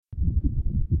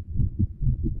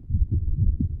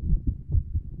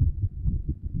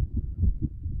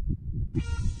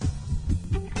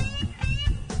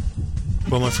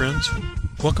Well, my friends,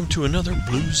 welcome to another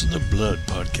Blues in the Blood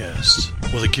podcast.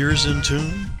 Well, the gear's in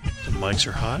tune, the mics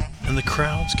are hot, and the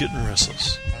crowd's getting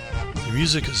restless. The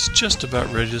music is just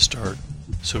about ready to start,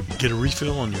 so get a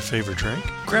refill on your favorite drink,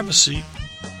 grab a seat,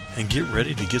 and get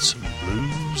ready to get some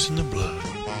Blues in the Blood.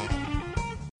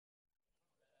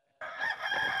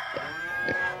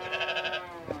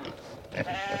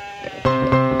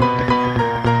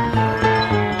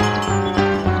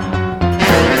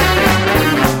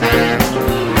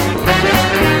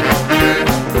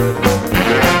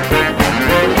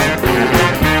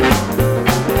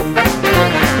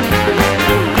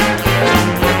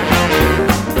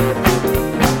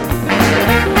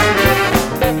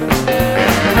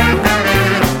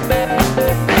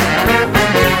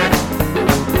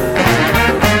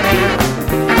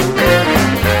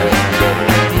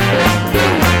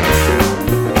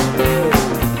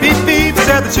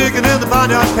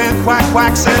 Quack,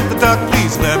 quack, said the duck,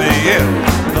 please let me in.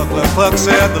 Cluck, cluck, cluck,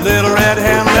 said the little red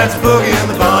hen, let's boogie in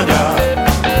the barnyard.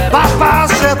 Bow, bow,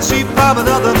 said the sheep, bob,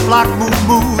 another flock, moo,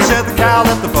 moo, said the cow,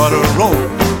 let the butter roll.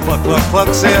 Cluck, cluck, cluck,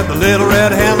 said the little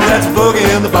red hen, let's boogie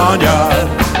in the barnyard.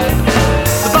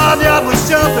 The barnyard was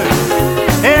jumping,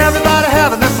 everybody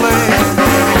having their fling.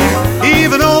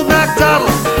 Even old MacDonald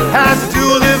had to do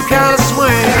a little kind of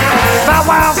swing. Bow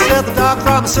wow, said the dog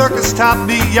from the circus top.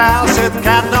 Meow, said the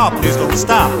cat, no, please don't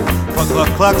stop. Cluck, cluck,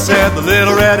 cluck, said the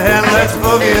little red hen, let's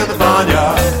boogie in the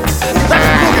barnyard. Let's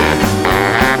boogie!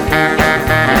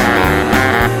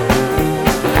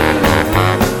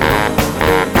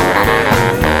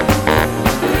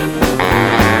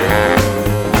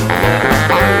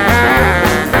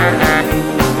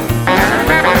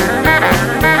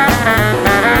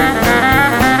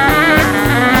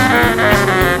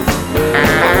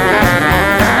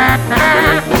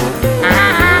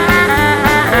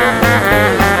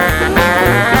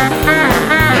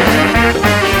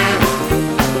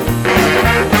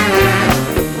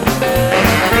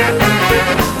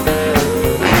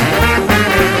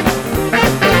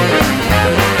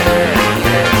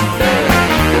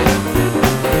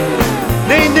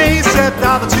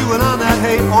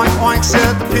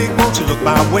 Said the pig, won't you look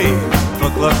my way?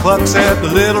 Cluck, cluck, cluck, said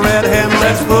the little red hen,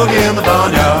 let's boogie in the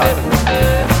barnyard.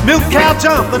 Milk cow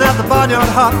jumping at the barnyard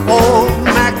hut, old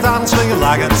MacDonald swinging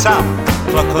like a top.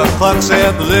 Cluck, cluck, cluck,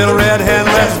 said the little red hen,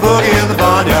 let's boogie in the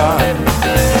barnyard.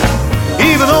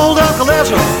 Even old Uncle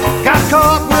Ezra got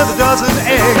caught with a dozen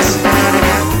eggs.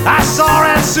 I saw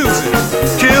Aunt Susie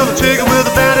kill a chicken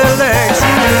with a bandy legs.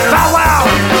 Bow wow,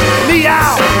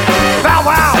 meow, bow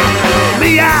wow,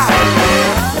 meow.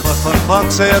 Cluck,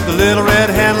 cluck, said the little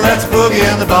red hen, let's boogie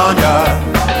in the barnyard.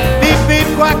 Beep, beep,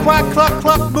 quack, quack, cluck,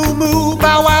 cluck, moo, moo,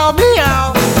 bow, wow,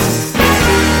 meow.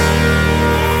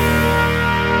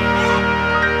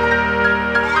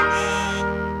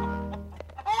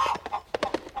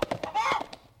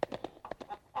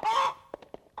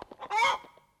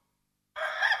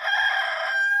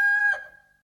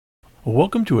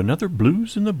 Welcome to another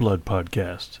Blues in the Blood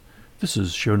podcast. This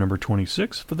is show number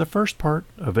 26 for the first part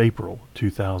of April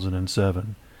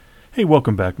 2007. Hey,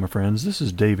 welcome back, my friends. This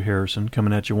is Dave Harrison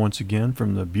coming at you once again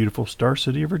from the beautiful Star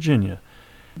City of Virginia.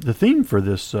 The theme for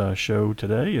this show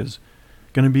today is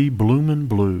going to be Bloomin'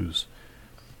 Blues.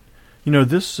 You know,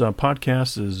 this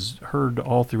podcast is heard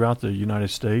all throughout the United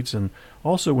States and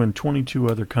also in 22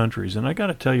 other countries. And I got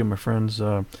to tell you, my friends,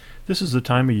 this is the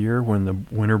time of year when the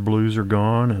winter blues are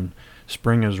gone and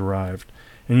spring has arrived.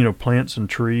 And, you know, plants and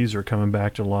trees are coming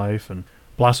back to life, and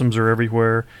blossoms are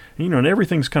everywhere. And, you know, and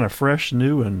everything's kind of fresh,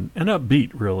 new, and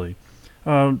upbeat, really.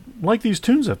 Like these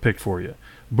tunes I've picked for you.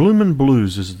 Bloomin'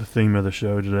 Blues is the theme of the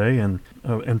show today, and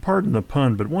pardon the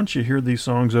pun, but once you hear these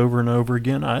songs over and over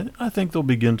again, I think they'll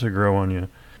begin to grow on you.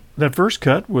 That first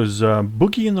cut was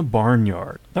Boogie in the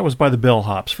Barnyard. That was by the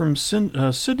Bellhops from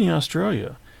Sydney,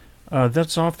 Australia.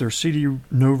 That's off their CD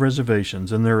No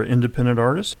Reservations, and they're independent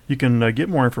artists. You can get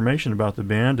more information about the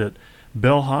band at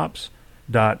bellhops.com.au.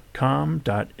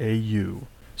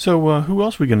 So who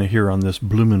else are we going to hear on this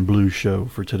Bloomin' Blues show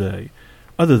for today,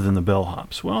 other than the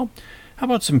Bellhops? Well, how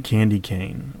about some Candy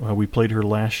Cane? We played her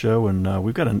last show, and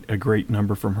we've got a great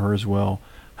number from her as well.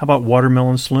 How about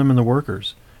Watermelon Slim and the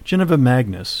Workers? Geneva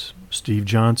Magnus, Steve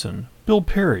Johnson, Bill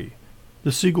Perry,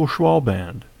 the Siegel Schwall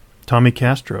Band, Tommy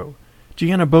Castro,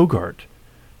 Gianna Bogart,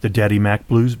 the Daddy Mac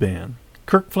Blues Band,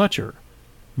 Kirk Fletcher,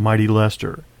 Mighty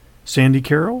Lester, Sandy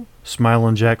Carroll,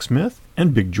 Smilin' Jack Smith,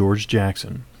 and Big George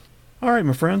Jackson. All right,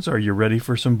 my friends, are you ready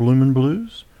for some Bloomin'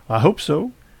 Blues? I hope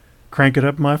so. Crank it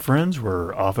up, my friends.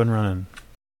 We're off and running.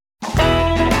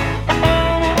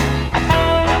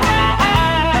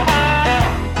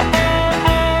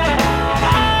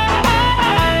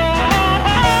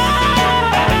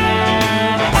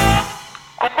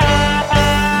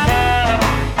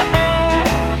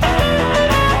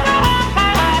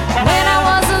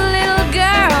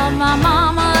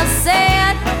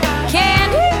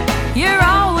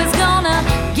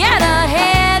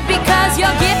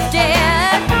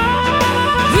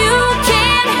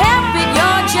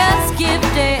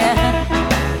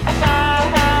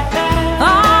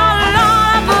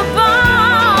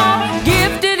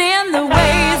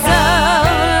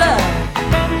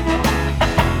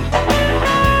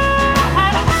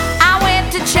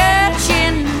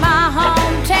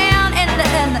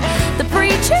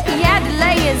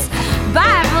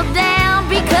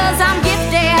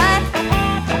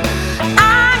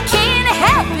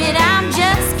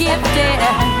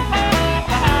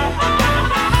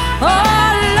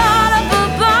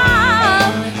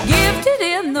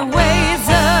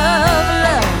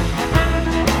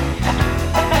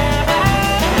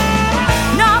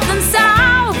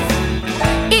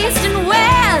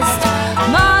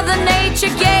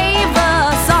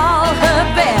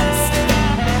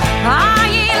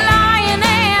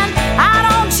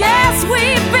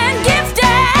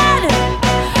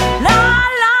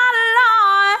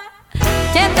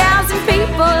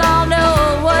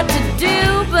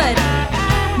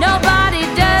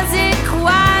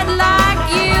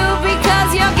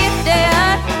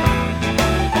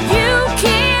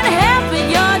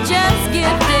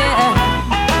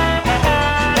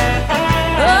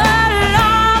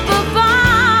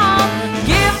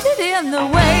 understand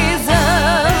the ways of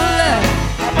love.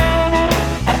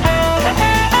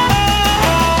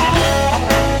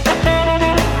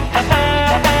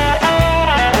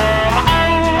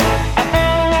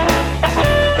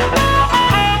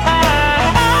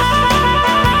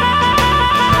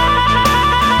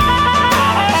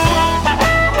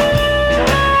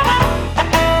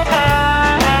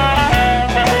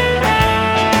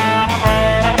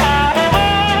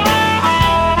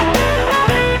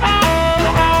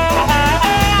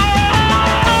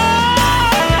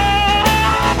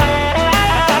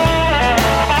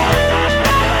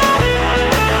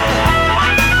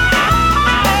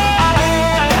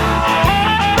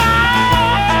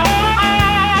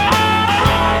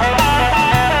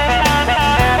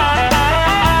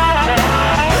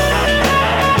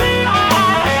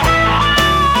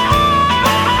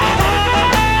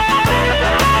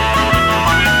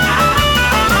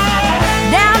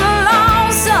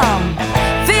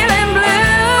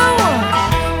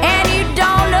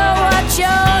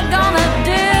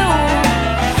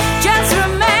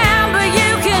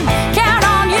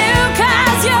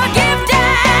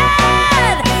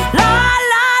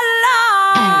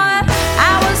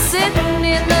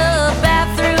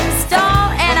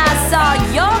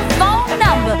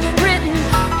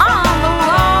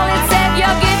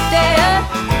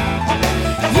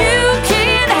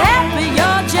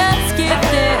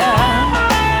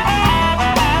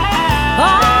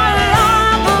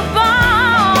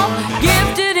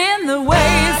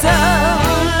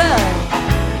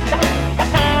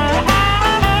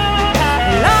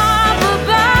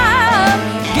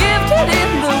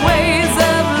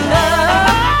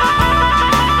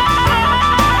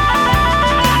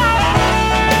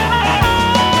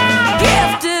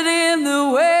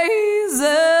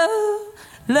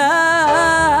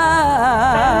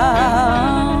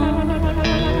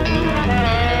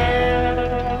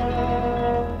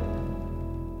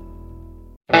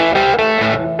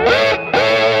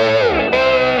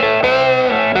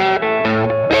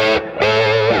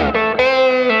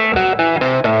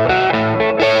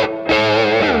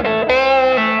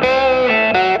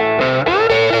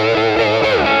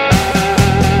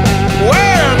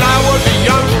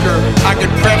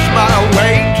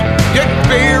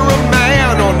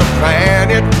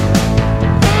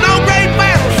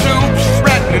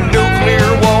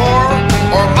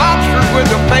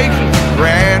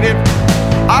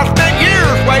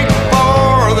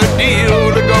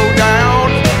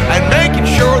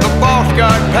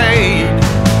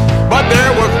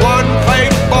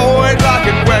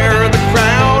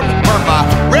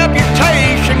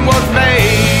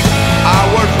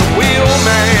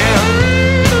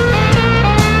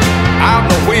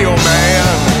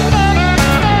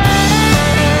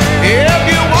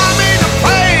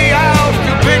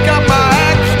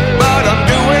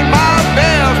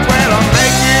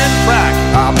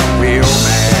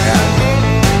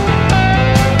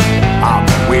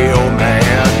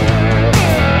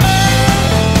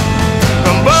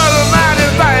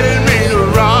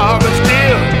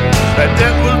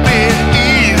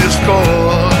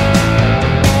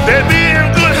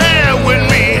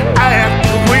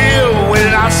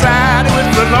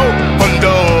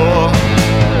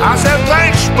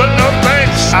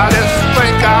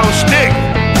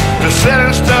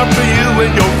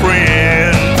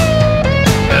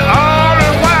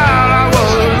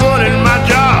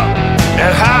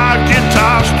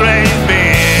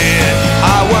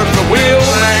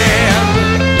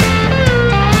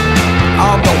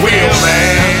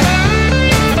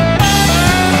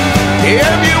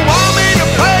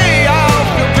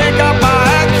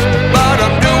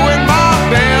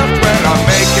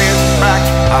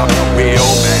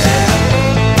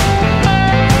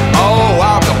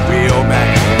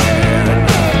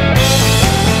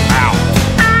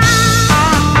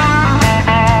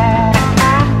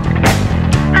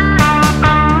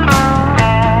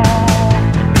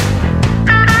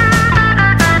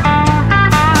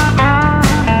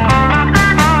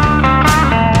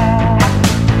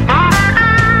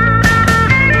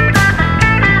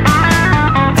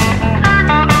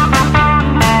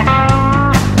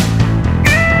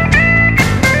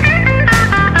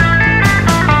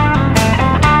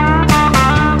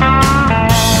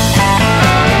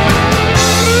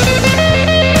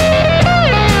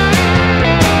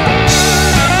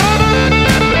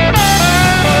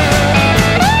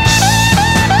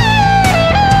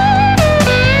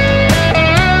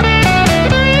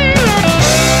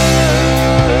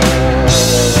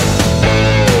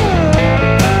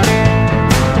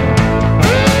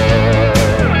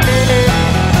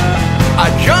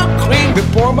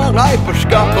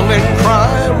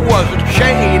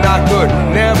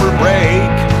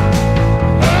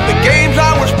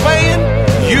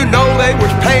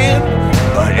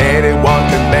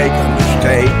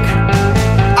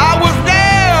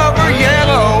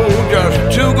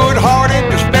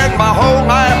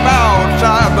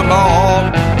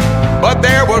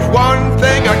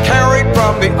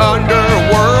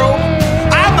 underworld.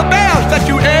 I'm the best that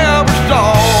you ever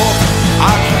saw.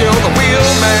 I'm still the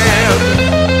wheelman.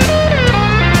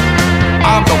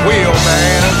 I'm the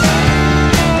wheelman.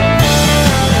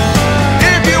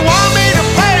 If you want me to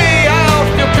play, I'll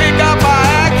still pick up my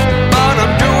axe, but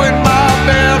I'm doing my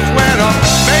best when I'm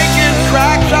making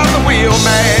tracks. I'm the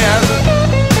wheelman.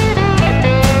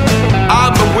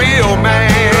 I'm the wheelman.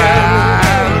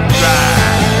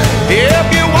 If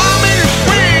you want me to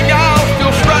swing, I'll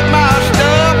still strut my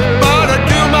stuff, but I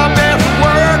do my best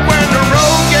work when the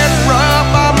road gets rough.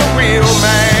 I'm the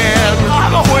wheelman.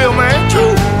 I'm a wheelman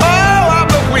too. Oh, I'm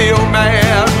the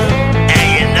wheelman. And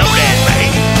you know that,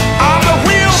 man. I'm the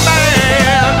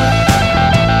wheelman.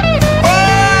 Oh,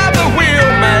 I'm the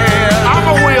wheelman. I'm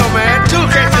a wheelman too,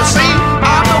 can't you see?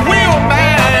 I'm the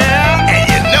wheelman. And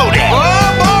you know that.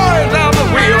 Oh, boys, I'm the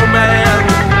wheelman.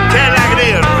 Tell it like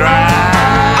it is, right?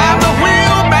 I'm the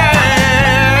wheelman.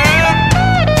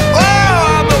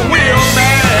 Oh, I'm the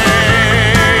wheelman.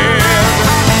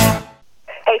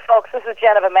 Hey folks, this is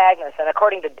Jennifer Magnus, and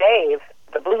according to Dave,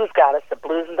 the blues goddess, the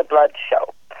Blues and the Blood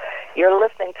show. You're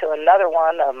listening to another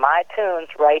one of my tunes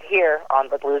right here on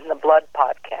the Blues and the Blood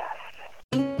podcast.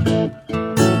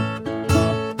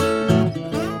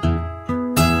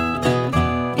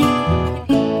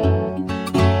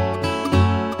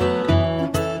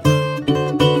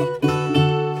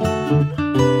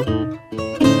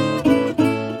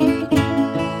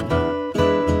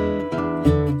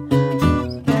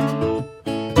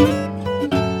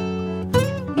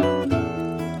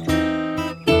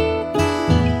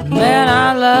 Man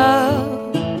I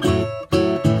love,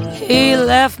 he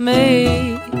left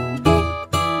me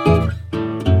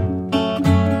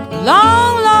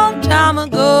long, long time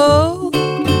ago.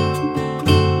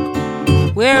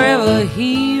 Wherever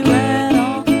he ran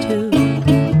off to,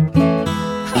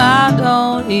 I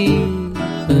don't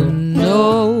even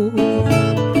know.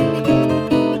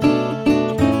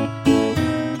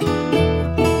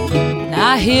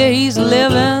 I hear he's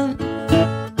living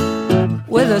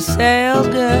with a sales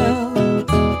girl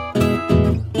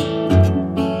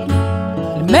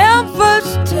in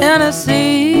Memphis,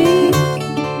 Tennessee.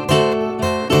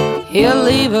 He'll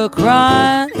leave her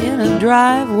crying in a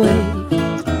driveway,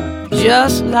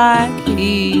 just like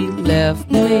he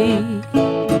left me.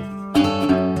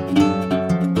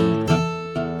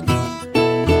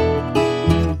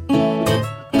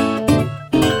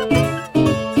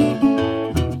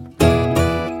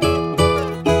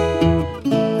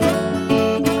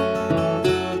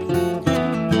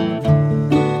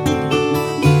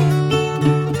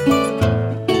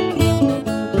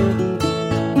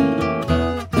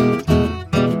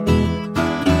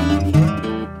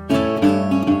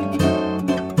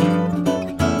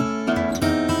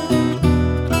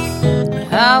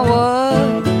 I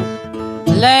was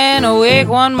laying awake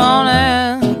one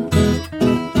morning,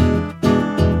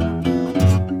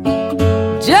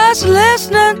 just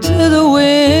listening to the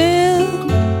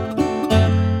wind.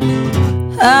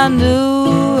 I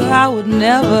knew I would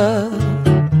never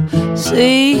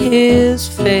see his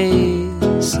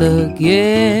face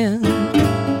again.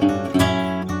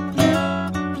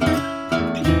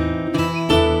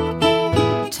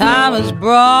 Time has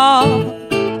brought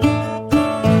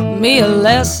me a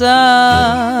lesson,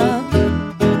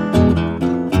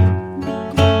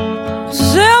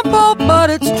 simple but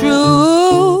it's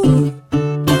true.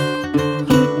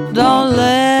 Don't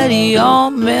let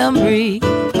your memories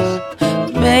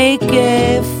make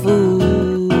a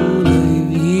fool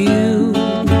of you.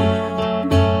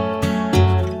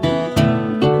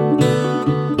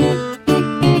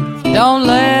 Don't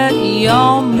let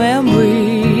your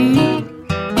memory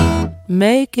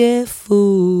make a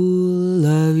fool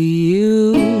of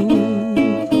you.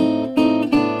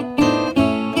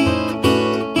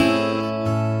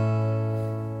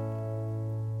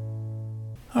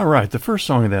 All right, the first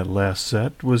song of that last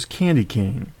set was Candy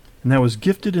Cane, and that was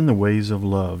Gifted in the Ways of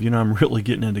Love. You know, I'm really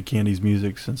getting into Candy's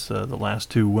music since the last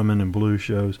two Women in Blue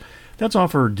shows. That's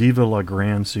off her Diva La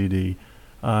Grande CD,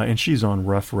 and she's on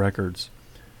Rough Records.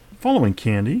 Following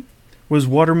Candy was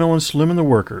Watermelon Slim and the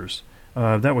Workers.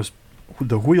 That was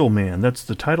The Wheelman. That's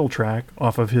the title track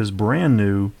off of his brand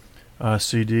new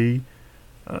CD,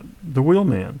 The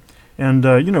Wheelman. And,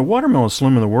 Watermelon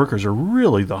Slim and the Workers are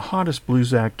really the hottest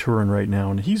blues act touring right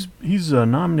now. And he's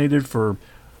nominated for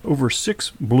over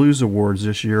 6 blues awards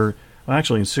this year,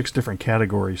 actually in 6 different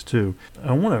categories, too.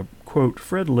 I want to quote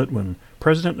Fred Litwin,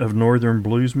 president of Northern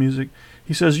Blues Music.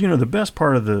 He says, the best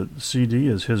part of the CD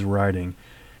is his writing.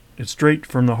 It's straight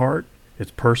from the heart,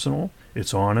 it's personal,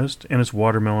 it's honest, and it's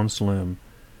Watermelon Slim.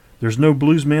 There's no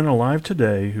blues man alive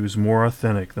today who's more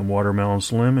authentic than Watermelon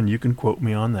Slim, and you can quote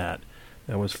me on that.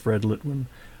 That was Fred Litwin.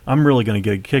 I'm really going to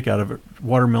get a kick out of it.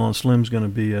 Watermelon Slim's going to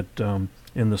be at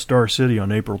in the Star City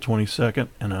on April 22nd,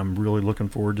 and I'm really looking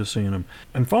forward to seeing him.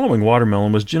 And following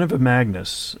Watermelon was Geneva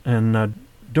Magnus, and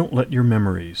Don't Let Your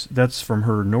Memories. That's from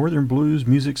her Northern Blues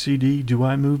music CD, Do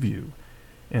I Move You?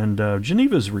 And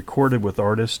Geneva's recorded with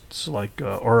artists like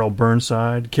R.L.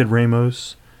 Burnside, Kid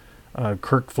Ramos,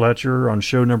 Kirk Fletcher. On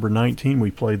show number 19,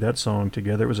 we played that song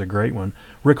together. It was a great one.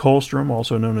 Rick Holstrom,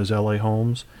 also known as L.A.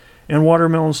 Holmes, and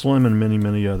Watermelon Slim, and many,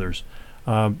 many others.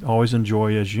 Always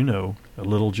enjoy, as you know, a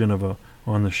little Geneva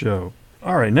on the show.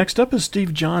 All right, next up is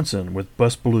Steve Johnson with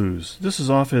Bus Blues. This is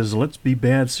off his Let's Be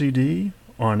Bad CD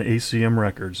on ACM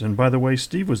Records. And by the way,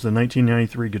 Steve was the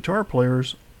 1993 Guitar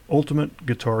Players Ultimate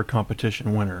Guitar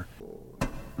Competition winner.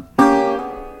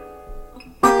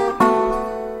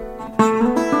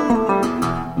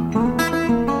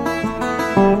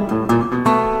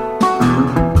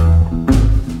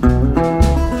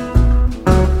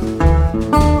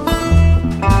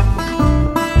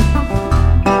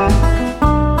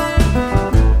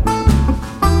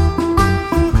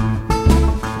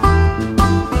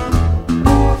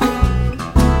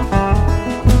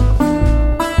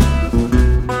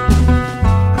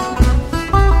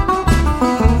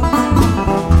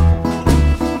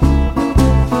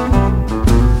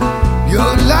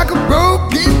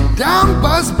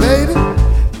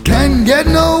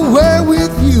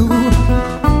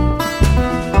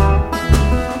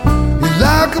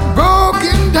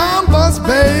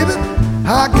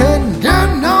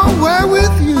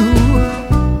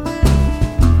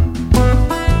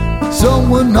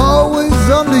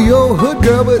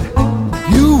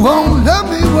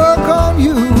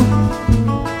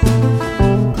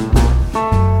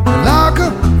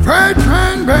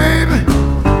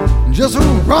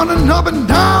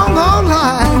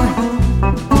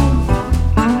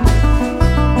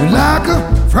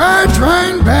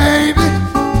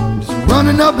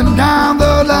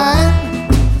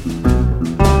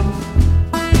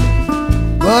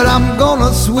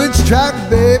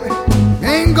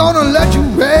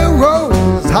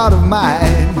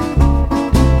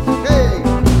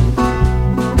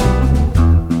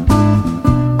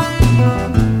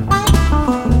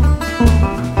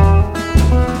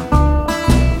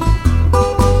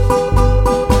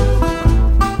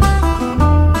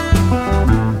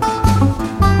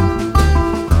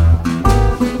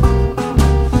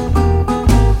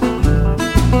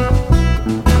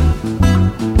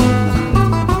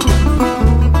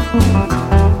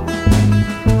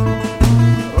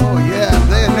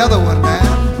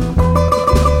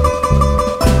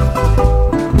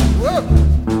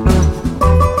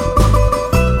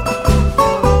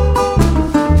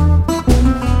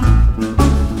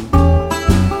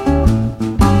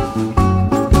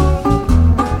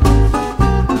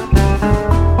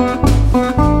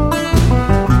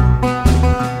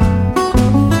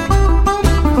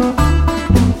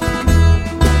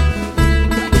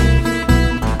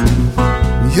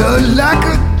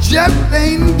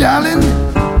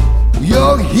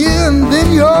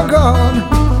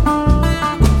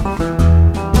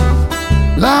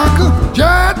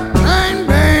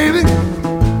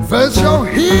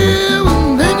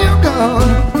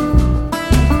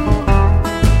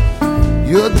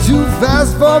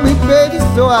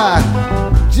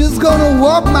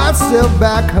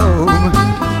 Back home.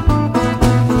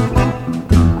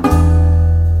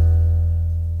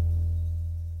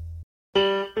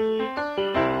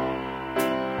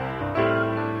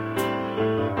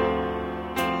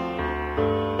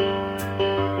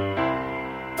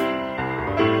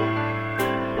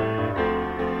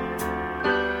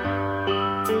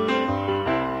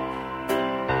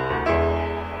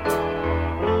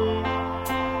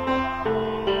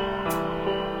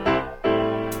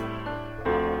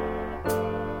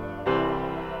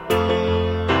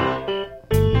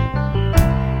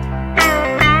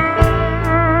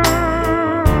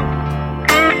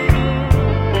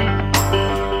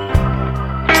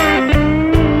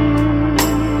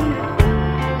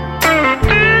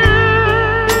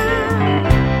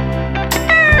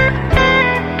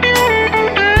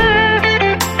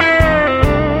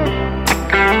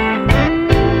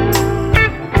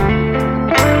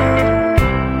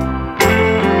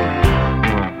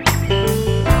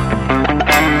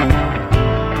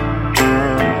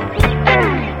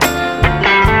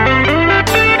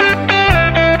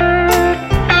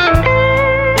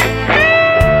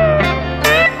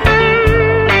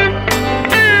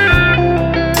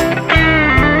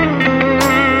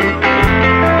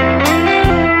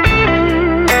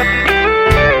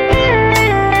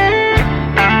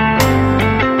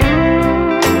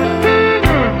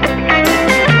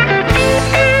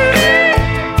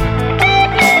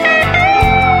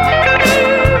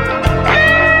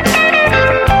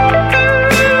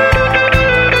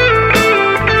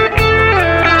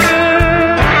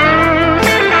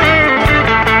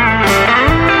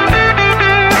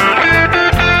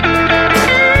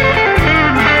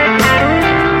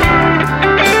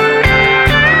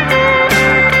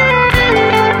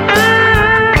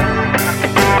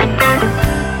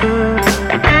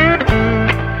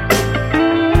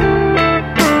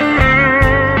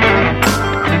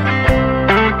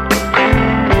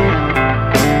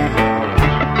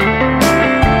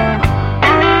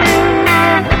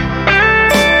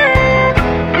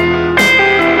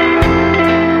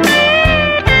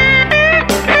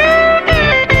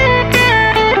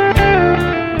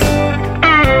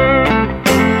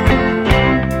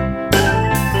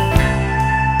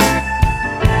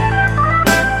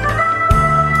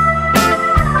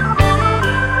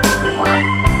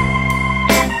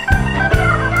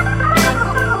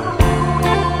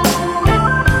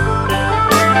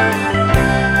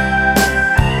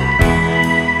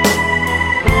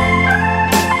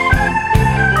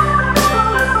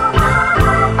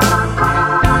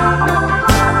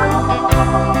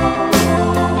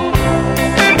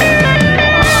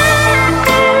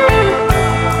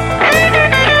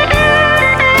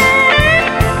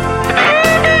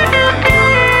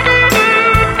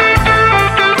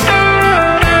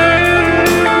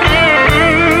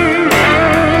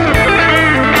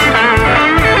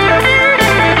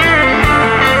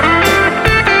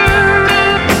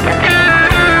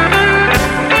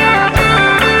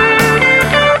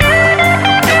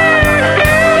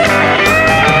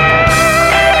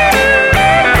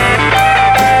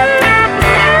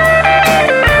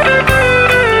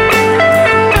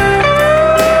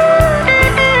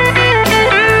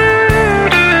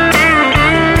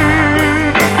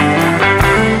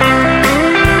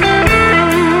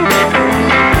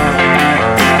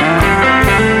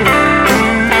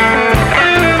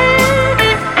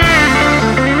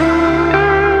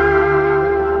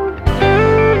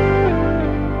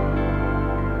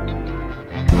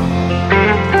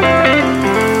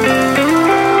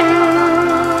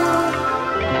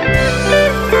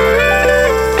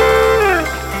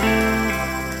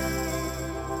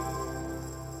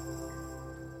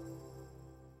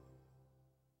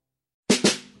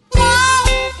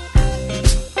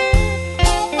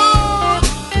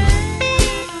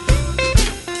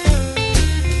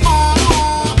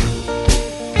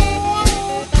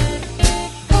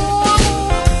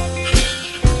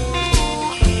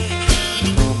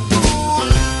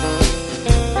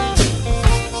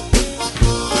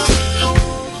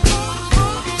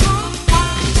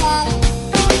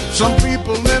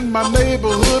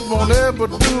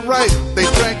 right. They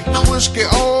drank whiskey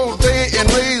all day and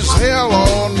raised hell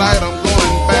all night. I'm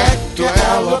going back to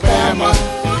Alabama.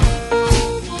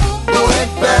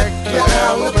 Going back to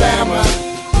Alabama.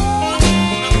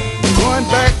 Going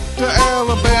back to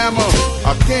Alabama.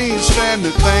 I can't stand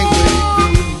the thing they do.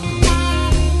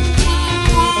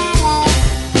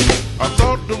 I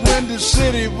thought the Windy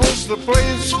City was the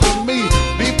place for me.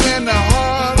 Deep in the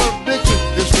heart of Dixie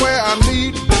is where I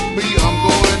need to be. I'm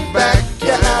going back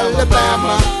to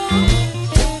Alabama.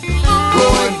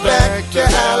 Going back to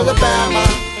Alabama.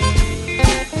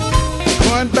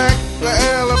 Going back to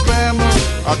Alabama.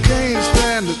 I can't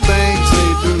stand the things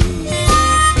they do.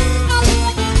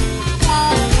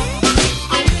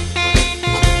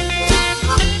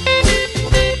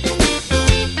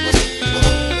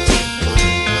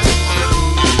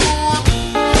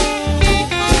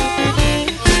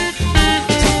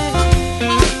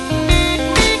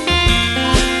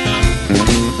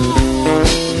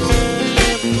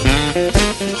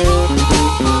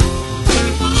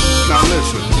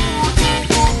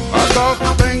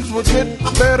 Get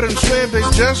better and said they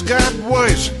just got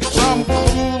worse. Some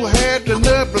fool had the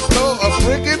nerve to throw a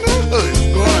brick in the hood.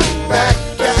 Going back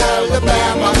to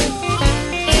Alabama.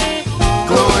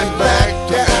 Going back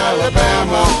to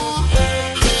Alabama.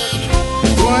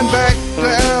 Going back to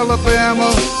Alabama.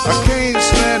 I can't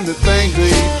stand the things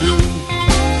they do.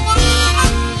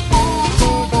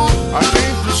 I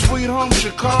came to sweet home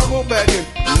Chicago back in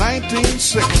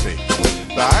 1960.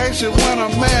 The icy winter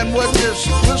man was just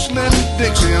listening to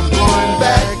Dixie. I'm going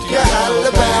back to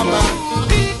Alabama.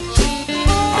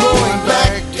 Going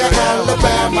back to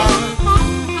Alabama.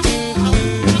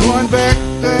 Going back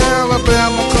to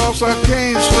Alabama, 'cause I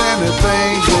can't stand the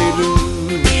things they do.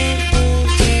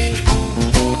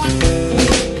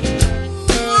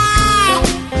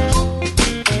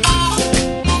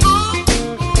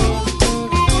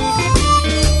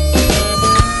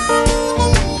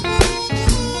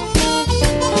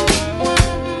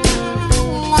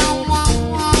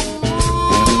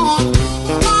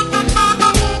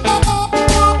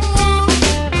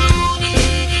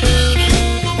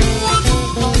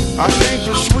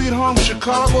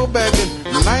 Chicago back in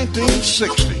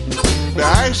 1960. The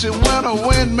icy winter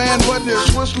wind man was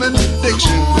just whistling Dixie.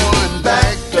 Going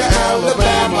back to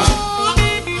Alabama.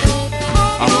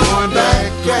 I'm going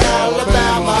back to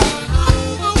Alabama.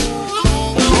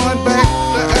 Going back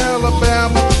to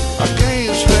Alabama. I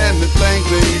can't stand the things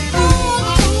they do.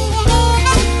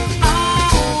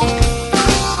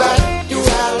 Back to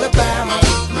Alabama.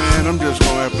 Man, I'm just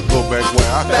gonna have to go back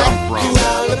where I come from. To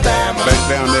Alabama. Back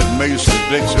down that Mason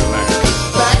Dixie land.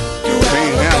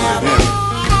 Can't handle him.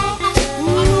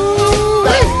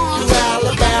 Back to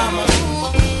Alabama.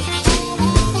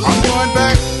 I'm going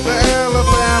back to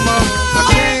Alabama. I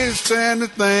can't stand the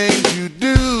things you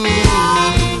do.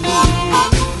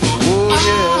 Oh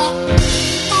yeah.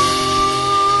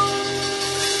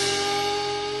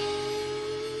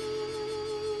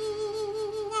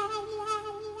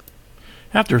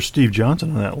 After Steve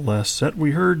Johnson on that last set,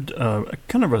 we heard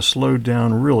kind of a slowed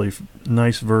down, really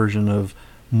nice version of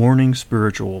Morning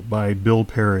Spiritual by Bill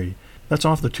Perry. That's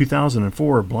off the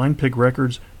 2004 Blind Pig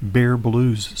Records Bear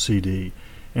Blues CD.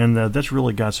 And that's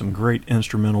really got some great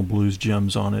instrumental blues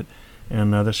gems on it.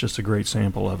 And that's just a great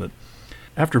sample of it.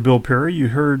 After Bill Perry, you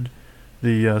heard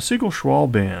the Siegel Schwall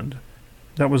Band.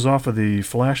 That was off of the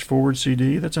Flash Forward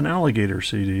CD. That's an Alligator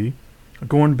CD.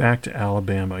 Going back to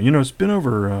Alabama. You know, it's been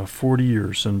over 40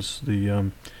 years since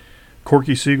the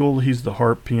Corky Siegel, he's the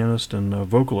harp pianist and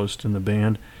vocalist in the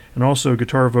band, and also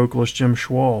guitar vocalist Jim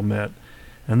Schwall met.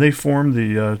 And they formed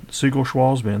the Siegel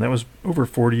Schwall's Band. That was over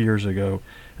 40 years ago.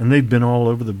 And they've been all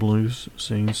over the blues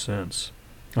scene since.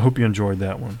 I hope you enjoyed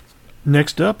that one.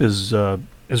 Next up is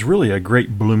really a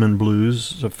great bloomin'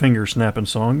 blues, a finger-snapping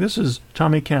song. This is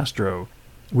Tommy Castro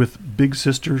with Big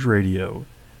Sisters Radio.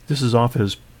 This is off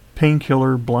his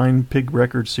Painkiller Blind Pig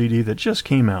Record CD that just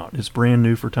came out. It's brand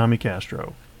new for Tommy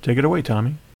Castro. Take it away,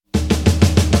 Tommy.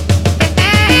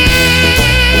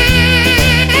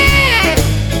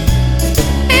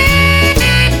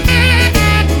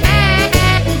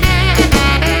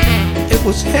 It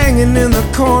was hanging in the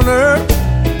corner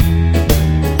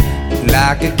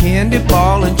like a candy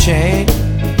ball and chain.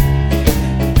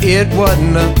 It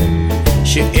wasn't nothing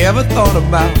she ever thought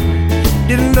about.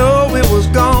 Didn't know it was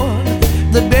gone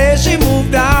the day she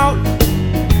moved out.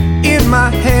 In my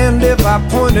hand, if I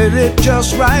pointed it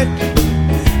just right,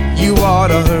 you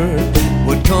oughta heard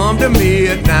would come to me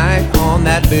at night on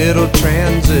that little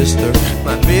transistor,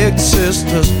 my big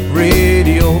sister's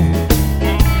radio.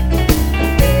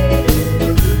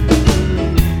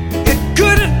 It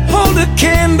couldn't hold a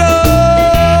candle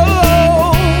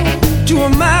to a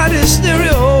my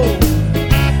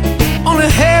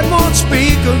old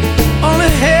speaker only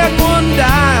had one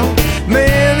dial.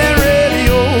 Man, that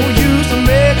radio used to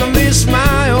make me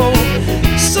smile.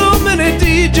 So many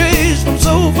DJs from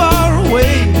so far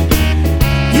away.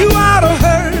 You ought to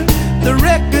heard the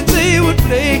records they would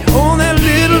play on that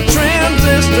little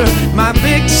transistor, my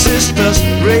big sister's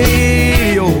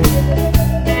radio.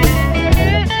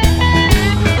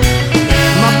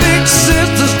 My big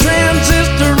sister's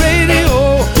transistor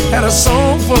radio had a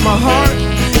song for my heart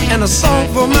and a song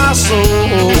for my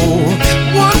soul.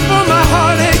 One for my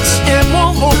heartaches and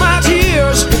one for my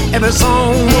tears. Every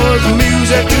song was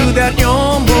music to that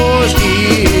young boy's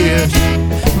ears.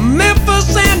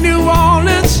 Memphis and New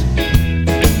Orleans,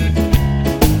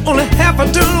 only half a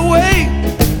turn away.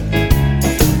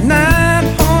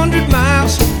 900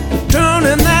 miles,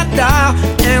 turning that dial,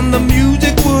 and the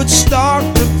music would start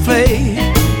to play.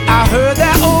 I heard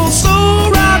that old soul,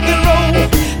 rock and roll,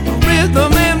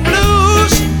 rhythm and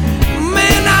blues.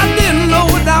 Man, I didn't know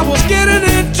what I was getting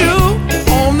into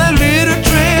on that little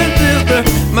transistor,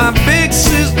 my big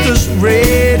sister's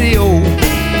radio.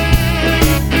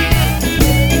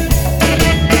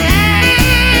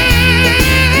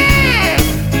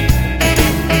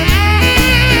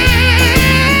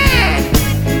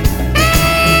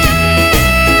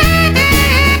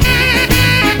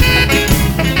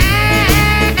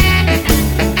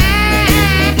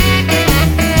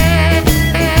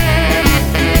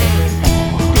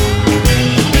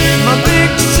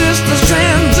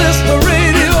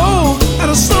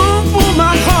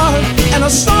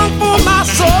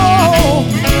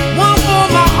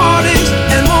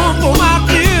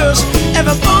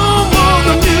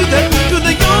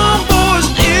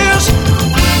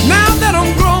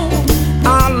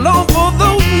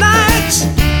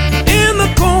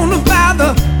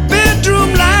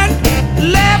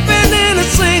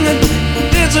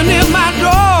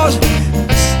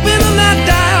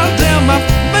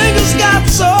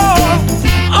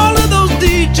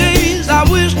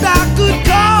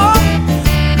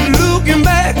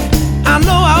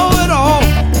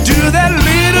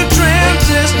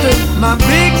 My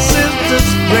big sister's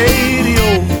radio.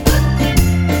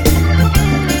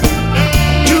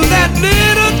 To that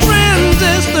little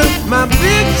transistor, my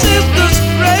big sister's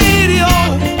radio.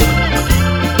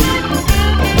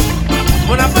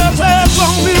 When I first heard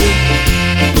song music,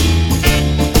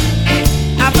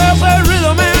 I first heard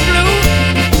rhythm and blues,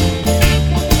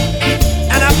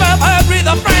 and I first heard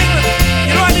Aretha Franklin.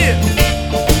 You know I did.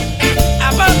 I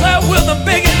first heard Wilson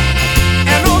Pickett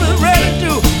and Otis Redding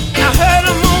too. I heard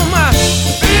them on my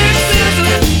big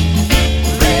sister.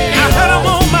 I heard them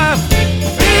on my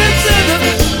big sister.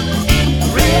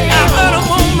 I heard them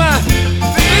on my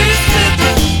big sister.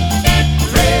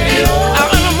 I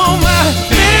heard them on my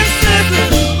big sister.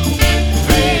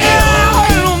 Yeah, I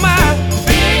heard them on my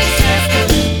big sister.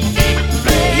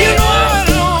 You know I heard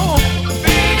them on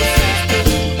big sister.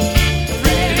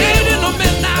 Late in the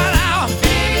midnight hour.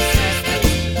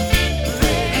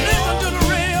 Listen to the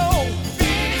radio.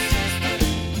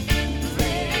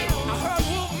 I heard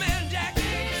Wolfman Jack.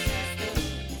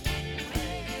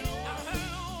 I heard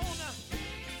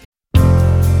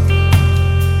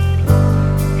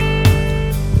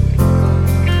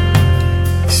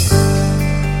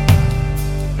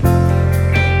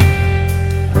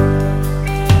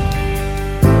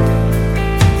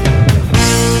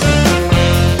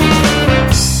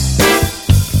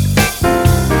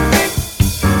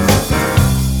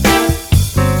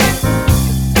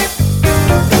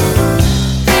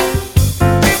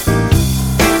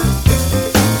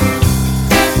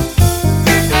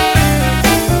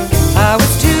I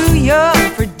was too young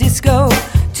for disco,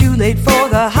 too late for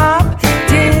the hop.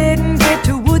 Didn't get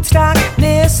to Woodstock,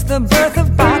 missed the birth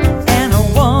of pop. And I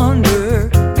wonder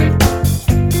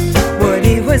what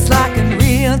it was like in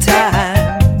real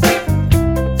time.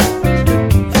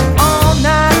 All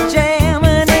night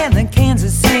jamming in the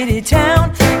Kansas City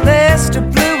town. Lester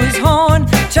blew his horn,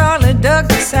 Charlie dug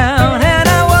the sound. And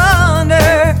I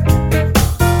wonder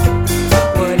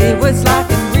what it was like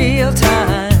in real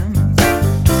time.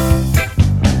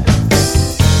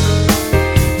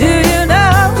 Do you know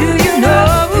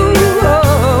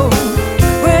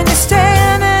when you're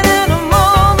standing in a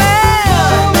moment?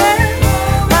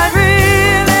 I'd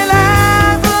really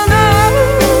like to know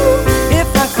if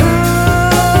I could.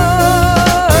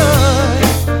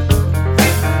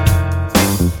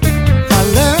 I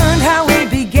learned how we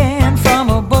began from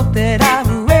a book that I've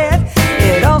read.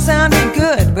 It all sounded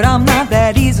good, but I'm not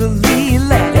that easily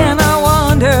led. And I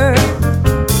wonder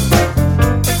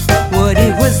what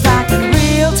it was like in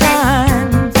real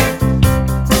time.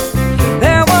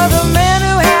 There was a man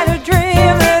who had a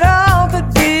dream that all could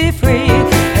be free,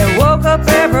 and woke up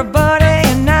everybody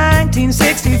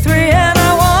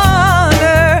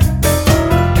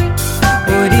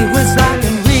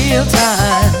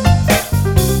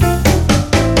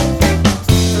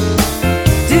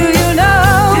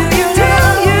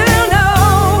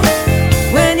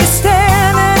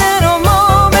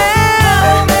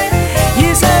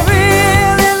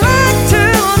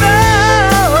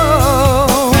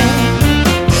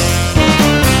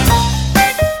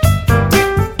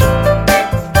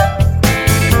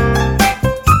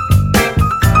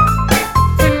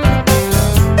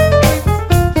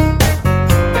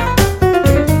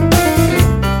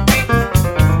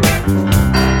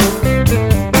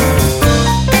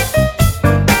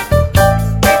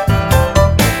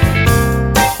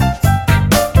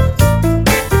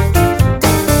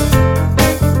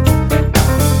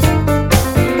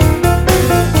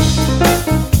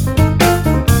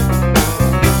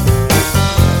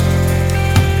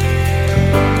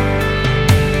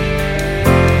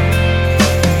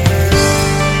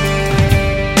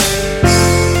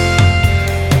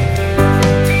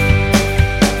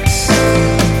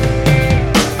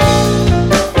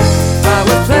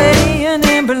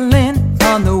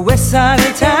on the west side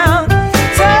of town.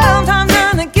 Sometime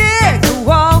during the gig, the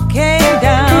wall came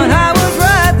down. I was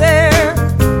right there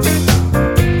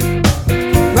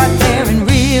in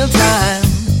real time.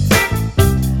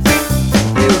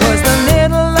 It was the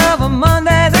middle of a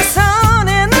Monday, the sun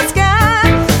in the sky.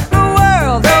 The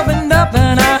world opened up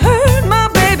and I heard my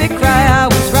baby cry. I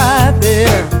was right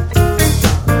there.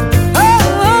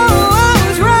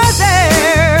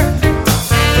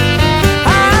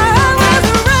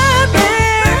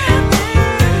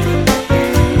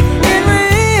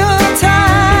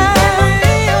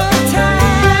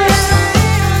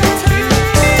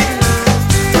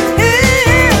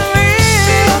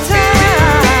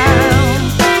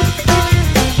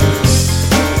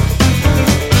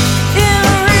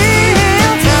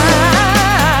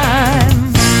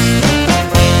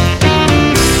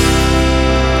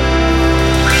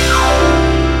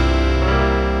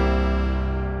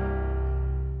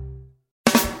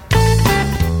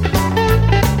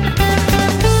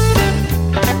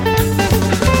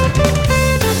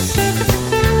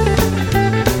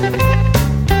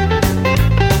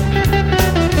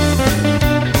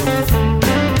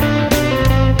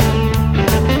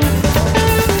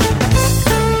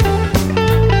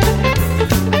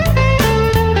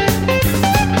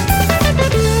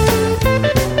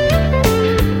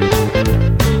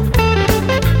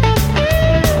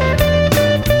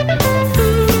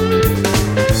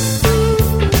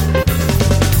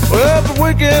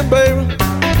 Weekend, baby,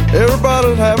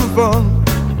 everybody's having fun.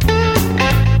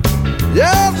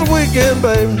 Yeah, it's the weekend,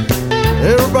 baby,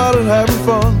 everybody's having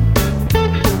fun.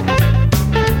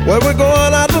 Well, we're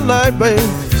going out tonight, baby,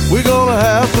 we're gonna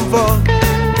have some fun.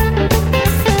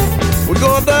 We're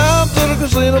going down to the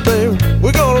casino, baby,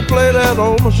 we're gonna play that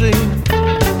old machine.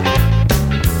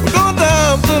 We're going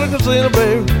down to the casino,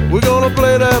 baby, we're gonna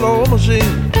play that old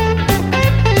machine.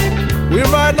 We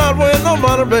might not win no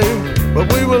money, baby,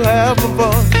 but we will have some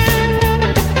fun.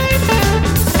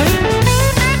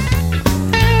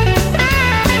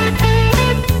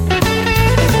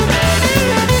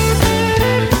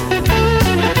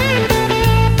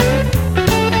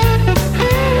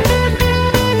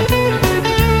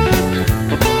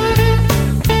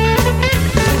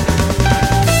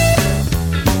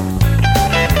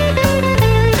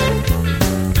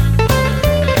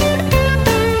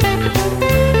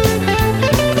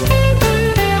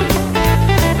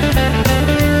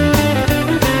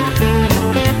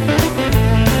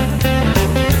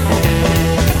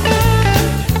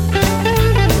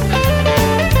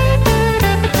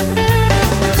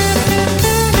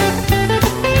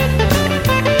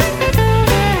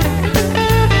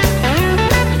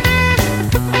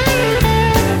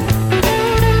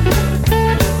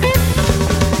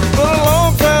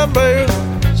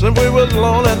 Since we was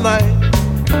alone at night.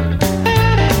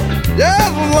 Yeah,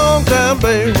 it was a long time,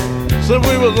 baby, since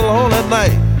we was alone at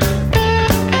night.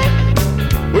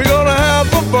 We're gonna have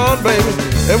some fun, baby,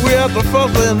 if we have to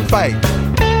fuss and fight.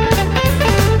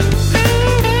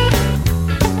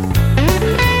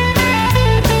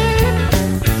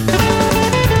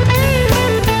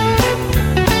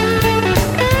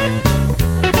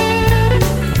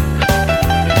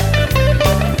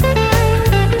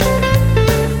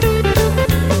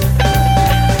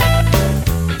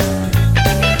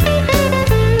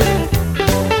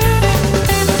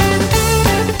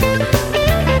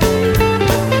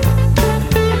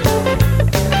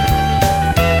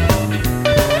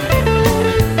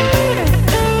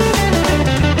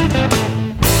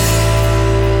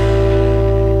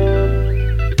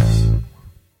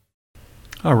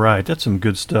 All right, that's some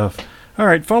good stuff. All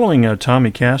right, following Tommy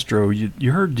Castro,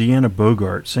 you heard Deanna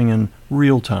Bogart singing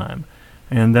Real Time,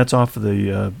 and that's off of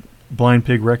the Blind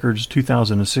Pig Records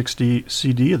 2060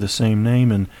 CD of the same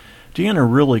name. And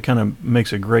Deanna really kind of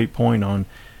makes a great point on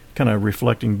kind of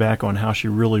reflecting back on how she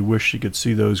really wished she could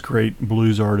see those great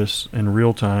blues artists in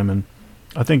real time. And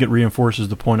I think it reinforces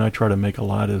the point I try to make a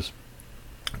lot is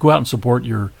go out and support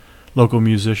your local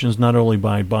musicians, not only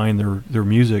by buying their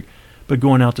music, but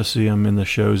going out to see them in the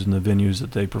shows and the venues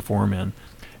that they perform in.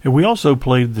 And we also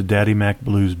played the Daddy Mac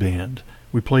Blues Band.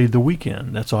 We played The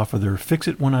Weekend. That's off of their Fix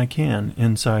It When I Can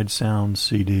Inside Sound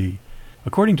CD.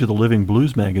 According to the Living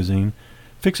Blues magazine,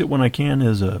 Fix It When I Can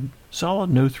is a solid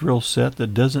no-thrill set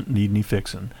that doesn't need any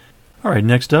fixing. All right,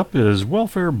 next up is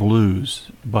Welfare Blues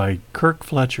by Kirk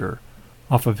Fletcher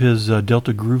off of his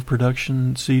Delta Groove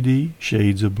production CD,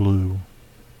 Shades of Blue.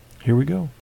 Here we go.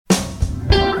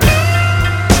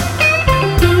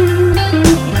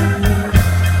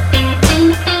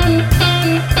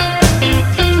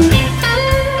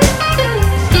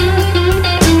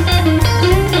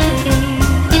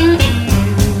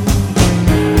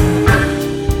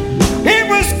 He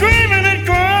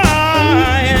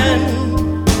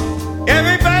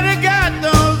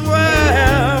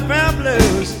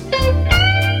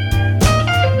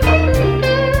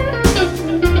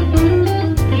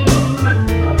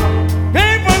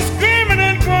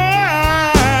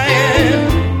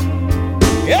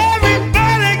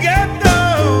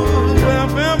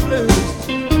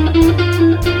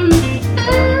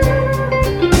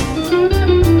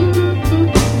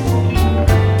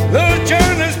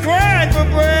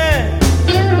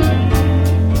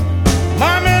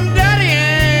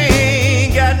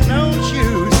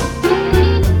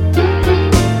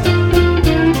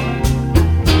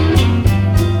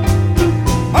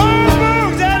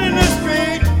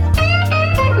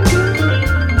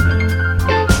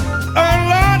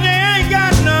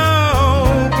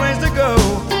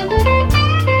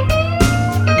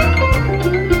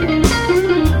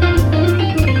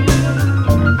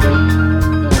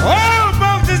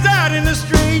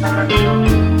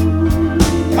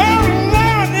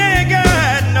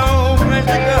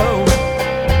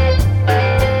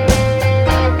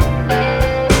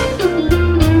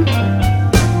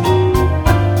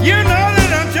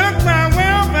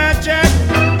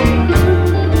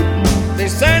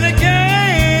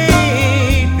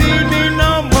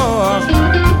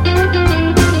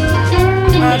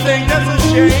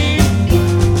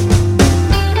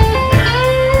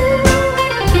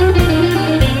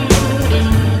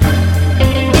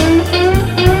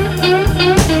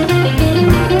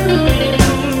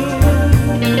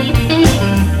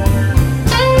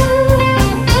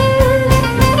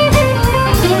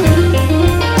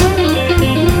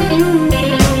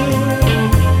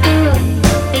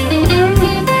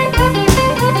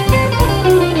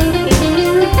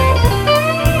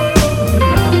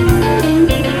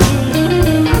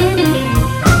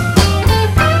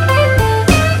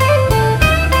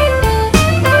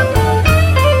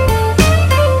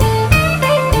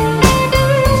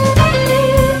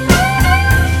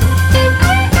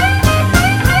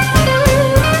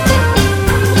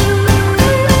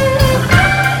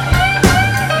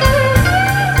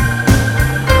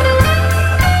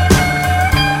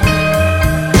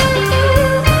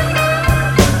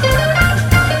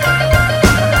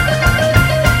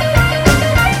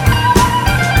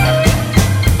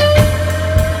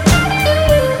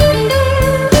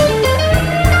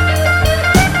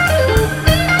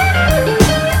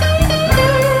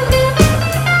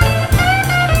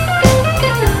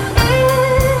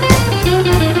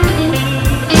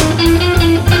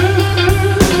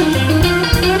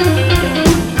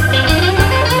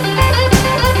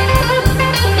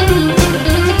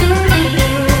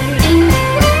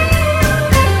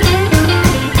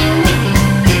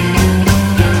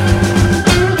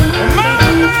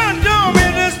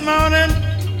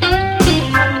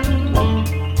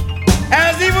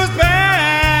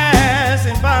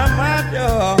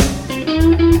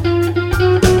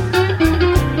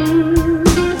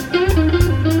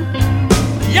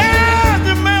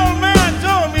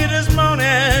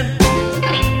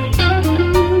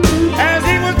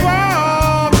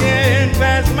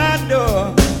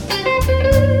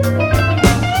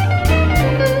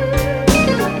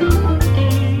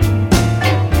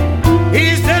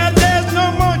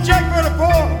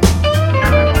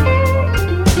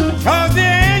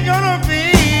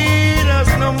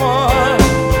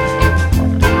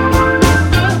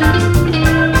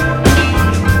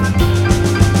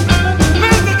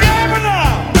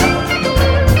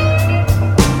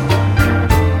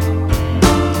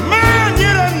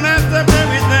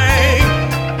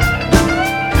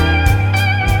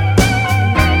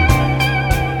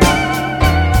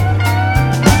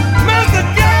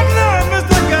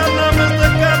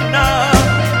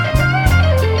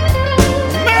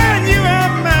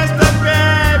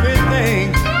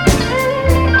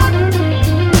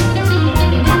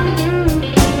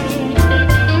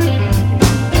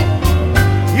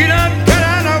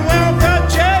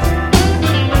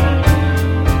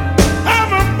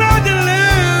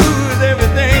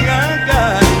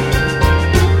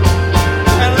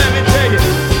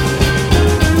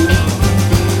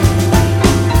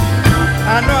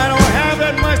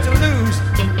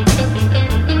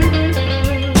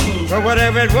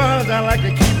whatever it was, I like to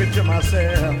keep it to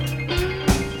myself.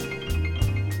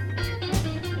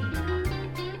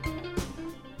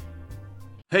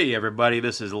 Hey everybody,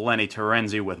 this is Lenny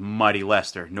Terenzi with Mighty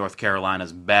Lester, North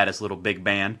Carolina's baddest little big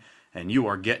band, and you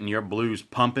are getting your blues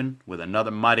pumping with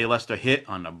another Mighty Lester hit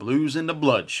on the Blues in the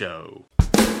Blood show.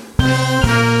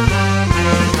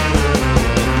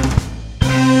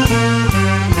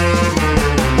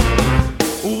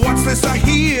 What's this I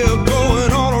hear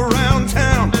going on around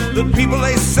town? The people,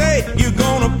 they say you're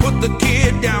gonna put the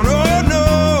kid down. Oh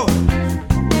no,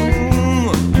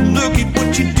 look at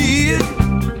what you did.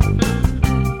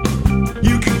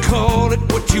 You can call it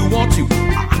what you want to.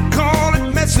 I call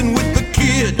it messing with the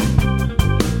kid.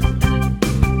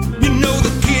 You know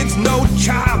the kid's no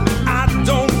child. I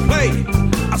don't play.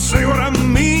 I say what I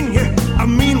mean, yeah, I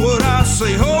mean what I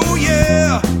say. Oh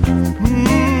yeah,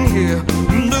 yeah.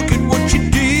 Look at what you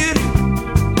did.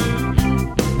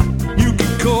 You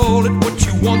can call it what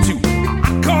you want to.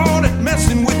 I call it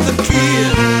messing with the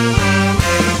kid.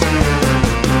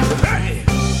 Hey.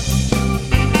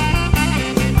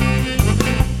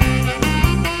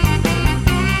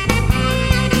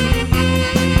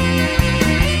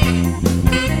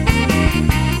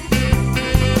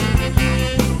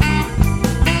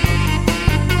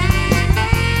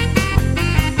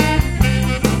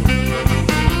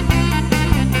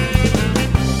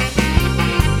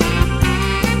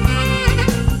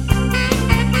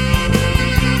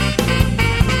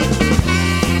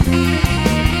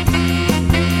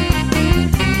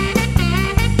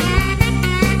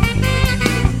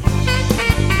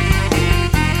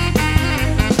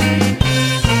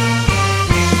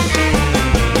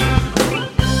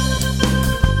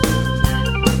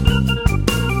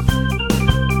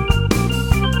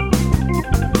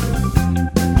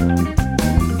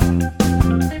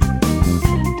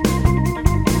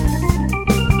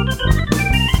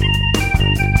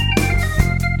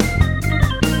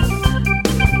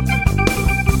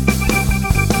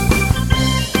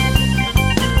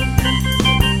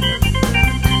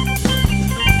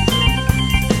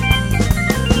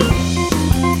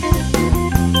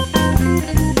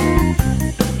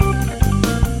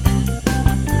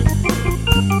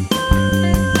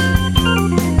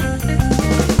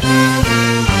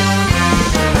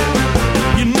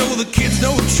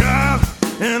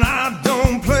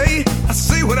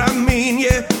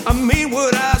 mean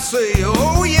what I say.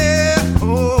 Oh yeah,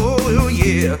 oh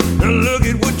yeah. Look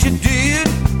at what you did.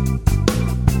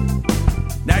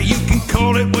 Now you can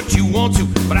call it what you want to,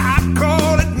 but I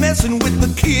call it messing with the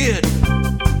kid.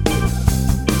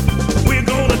 We're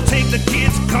gonna take the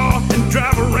kid's car and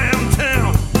drive around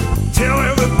town. Tell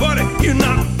everybody you're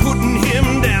not putting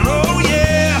him down. Oh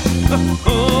yeah,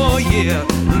 oh yeah.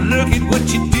 Look at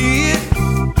what you did.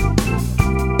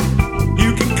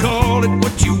 You can call it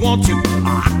what you want to.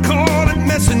 I call it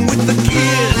messing with the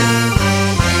kid.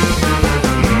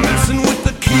 Messing with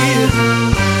the kid.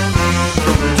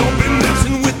 Don't be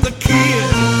messing with the kid.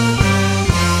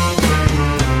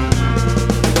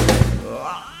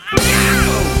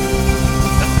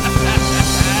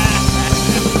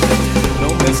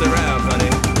 Don't mess around,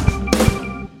 honey.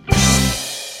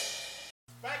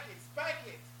 Spank it, spank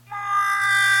it.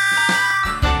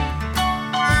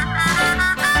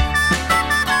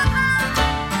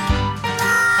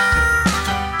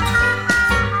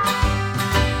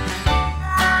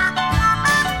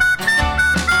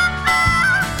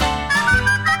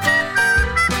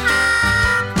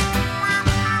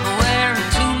 Wearing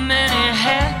too many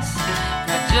hats,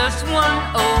 got just one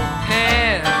old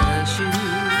pair of shoes.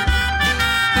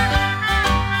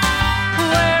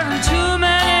 Wearing too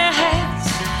many hats,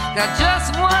 got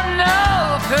just one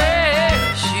old pair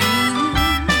of shoes.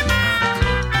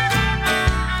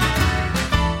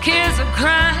 Kids are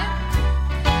crying,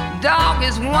 dog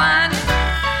is whining,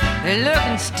 they're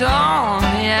looking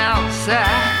stormy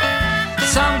outside.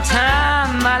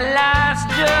 Sometime my life's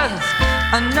just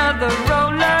another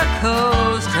roller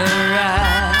coaster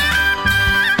ride.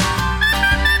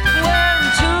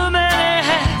 Wearing too many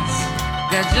hats,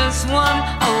 got just one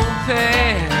old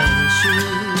pair of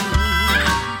shoes.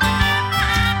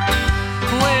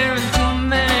 Wearing too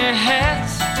many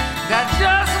hats, got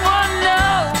just one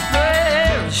old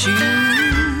pair of shoes.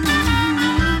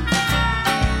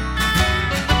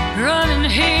 Running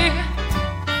here,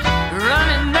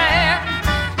 running there,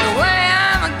 the way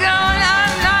I'm going,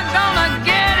 I'm not gonna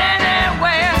get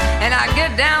anywhere. And I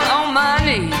get down on my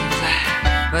knees,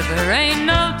 but there ain't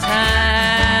no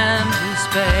time to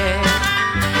spare.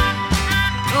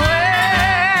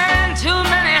 Wearing too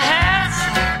many hats,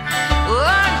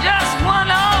 oh, just one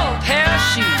old pair of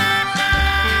shoes.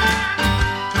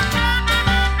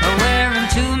 Wearing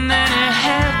too many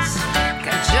hats,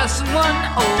 got just one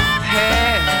old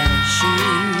pair of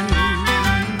shoes.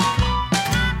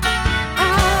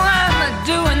 Oh, I'm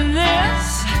doing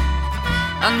this,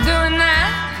 I'm doing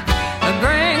that, I'm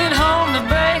bringing home the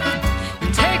bacon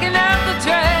and taking out the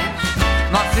trash.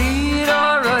 My feet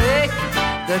are aching,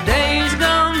 the day's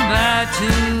gone by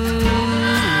too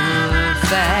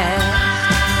fast.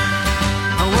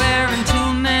 I'm wearing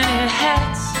too many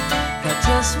hats, got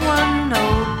just one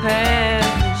old pair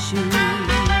of shoes.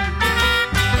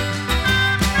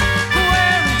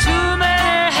 Wearing too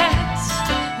many hats,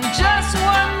 just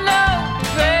one old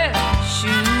pair of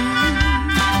shoes.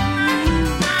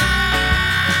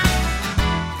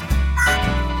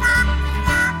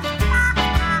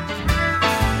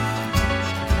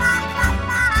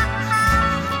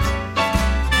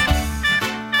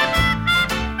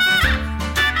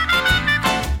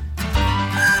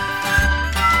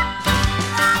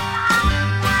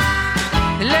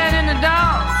 Let in the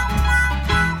dog,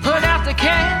 put out the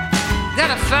cat.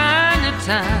 Gotta find the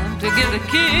time to give the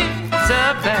kids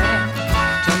a bath.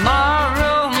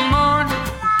 Tomorrow morning,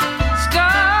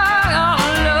 start all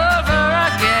over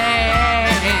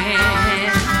again.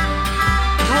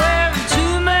 Wearing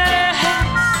too many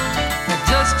hats, but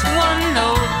just one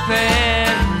old pair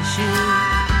of shoes.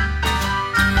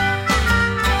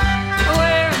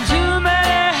 Wearing too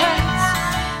many hats,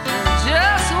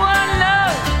 just one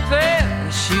old pair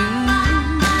of shoes.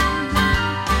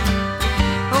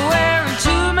 Wearing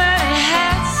too many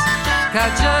hats,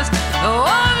 got just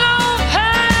one old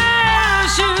pair of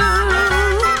shoes.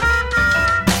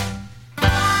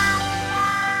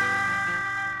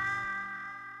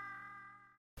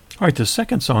 All right, the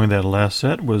second song of that last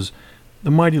set was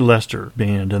the Mighty Lester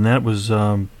Band, and that was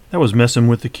Messing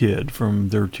with the Kid from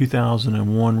their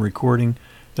 2001 recording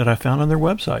that I found on their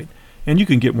website. And you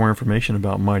can get more information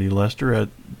about Mighty Lester at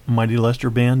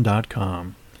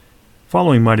mightyLesterBand.com.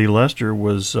 Following Mighty Lester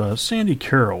was Sandy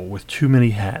Carroll with Too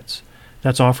Many Hats.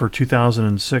 That's off her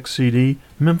 2006 CD,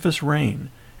 Memphis Rain,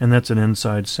 and that's an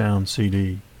Inside Sound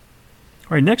CD.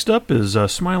 All right, next up is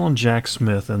Smilin' Jack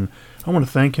Smith, and I want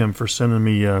to thank him for sending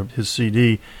me his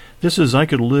CD. This is I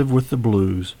Could Live with the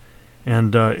Blues,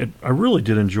 and I really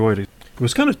did enjoy it. It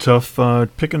was kind of tough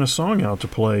picking a song out to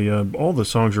play. All the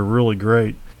songs are really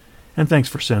great, and thanks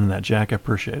for sending that, Jack. I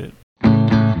appreciate it.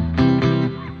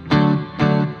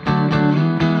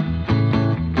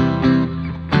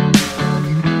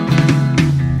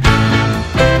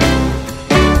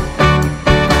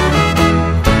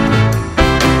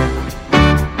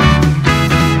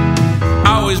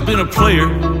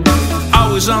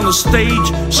 the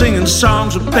stage, singing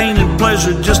songs of pain and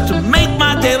pleasure just to make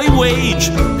my daily wage.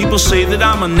 People say that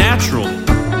I'm a natural.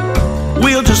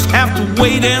 We'll just have to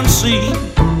wait and see.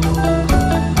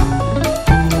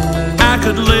 I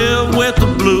could live with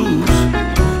the blues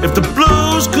if the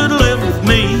blues could live with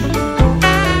me.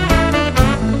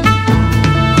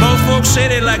 Most folks say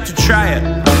they like to try it,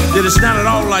 that it's not at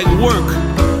all like work.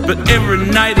 But every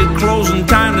night at closing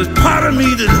time, there's part of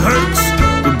me that hurts.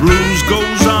 The blues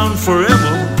goes on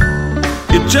forever,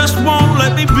 it just won't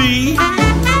let me be.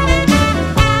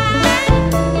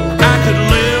 I could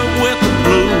live with the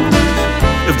blues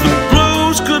if the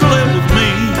blues could live with me.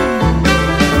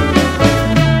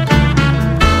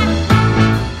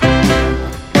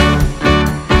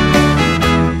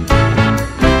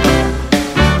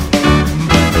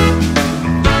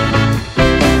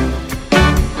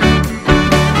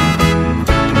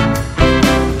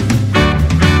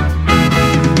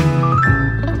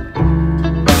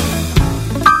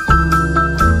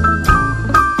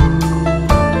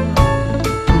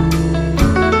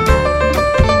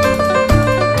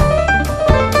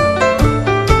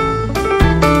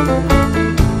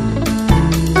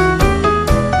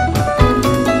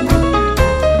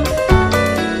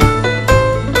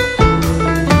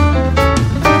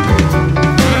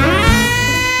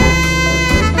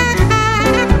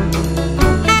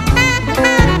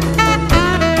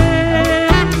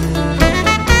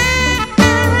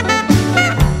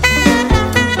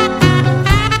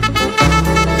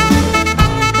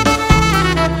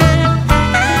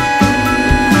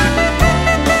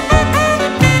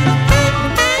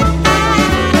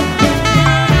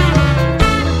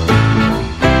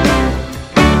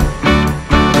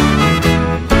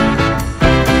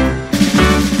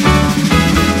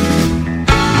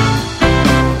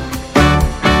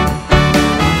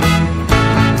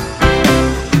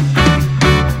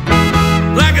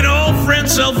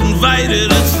 Self-invited,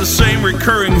 it's the same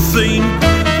recurring theme.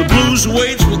 The blues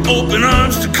waits with open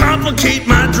arms to complicate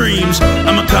my dreams.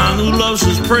 I'm a con who loves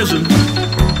his prison.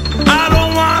 I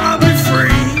don't wanna be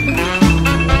free.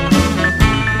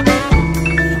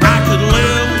 I could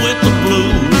live with the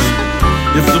blues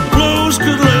if the blues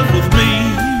could live with me.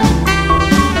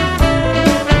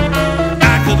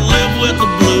 I could live with the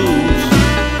blues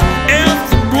if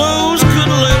the blues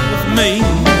could live with me.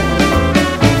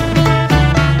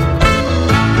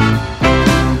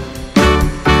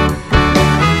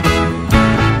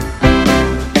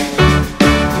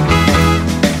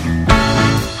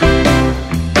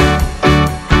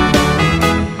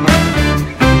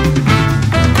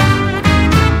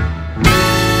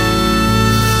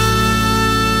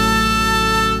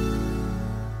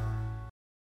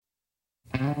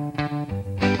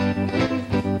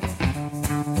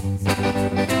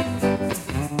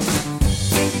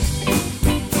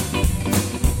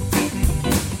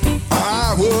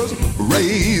 I was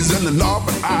raised in the north,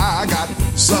 but I got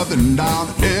southern down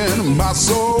in my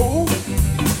soul.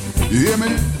 You hear me?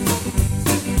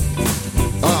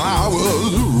 I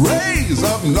was raised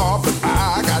up north, but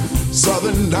I got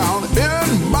southern down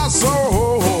in my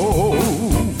soul.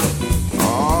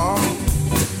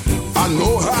 I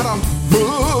know how to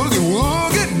boogie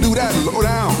woogie, do that low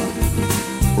down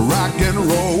rock and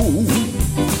roll.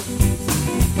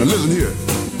 Now listen here.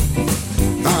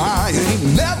 I ain't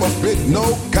never picked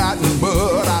no cotton,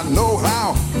 but I know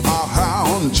how a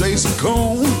hound chase a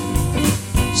coon.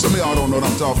 Some of y'all don't know what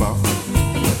I'm talking about.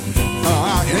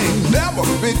 I ain't never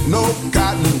picked no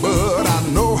cotton, but I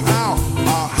know how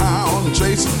a hound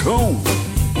chase a coon.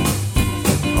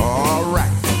 All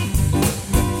right.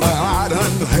 I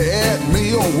done had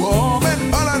me a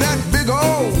woman under that big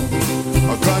old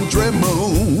country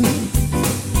moon.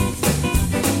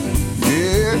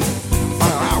 Yeah,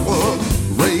 I was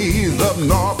raised up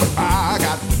north, but I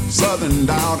got southern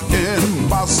down in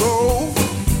my soul.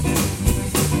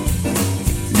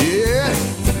 Yeah,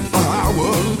 I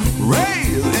was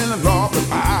raised in the north, but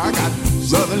I got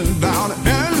southern down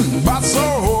in my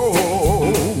soul.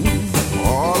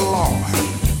 Oh Lord,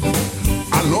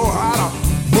 I know how to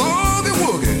boogie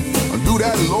woogie, do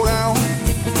that low down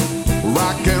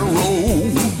rock and roll.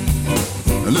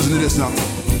 Now listen to this now.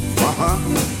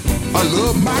 I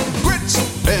love my grits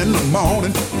in the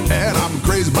morning, and I'm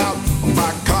crazy about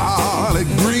my collard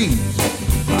greens.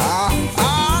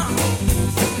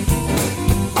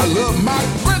 I love my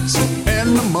grits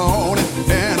in the morning,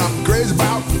 and I'm crazy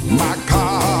about my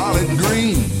collard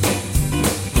greens.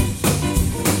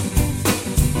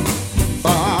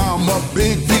 I'm a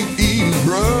big feet eating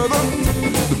brother,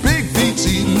 the big feet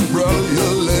eating brother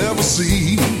you'll ever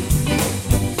see.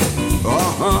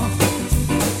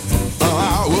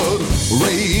 I was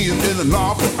raised in the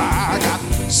north, but I got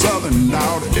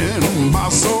my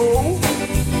soul.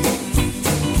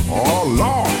 Oh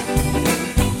Lord,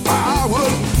 I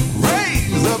was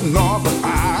raised up north, but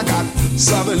I got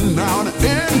Southern down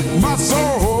in my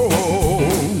soul.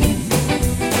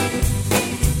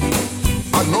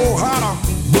 I know how to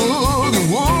boogie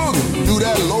woogie, do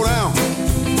that low down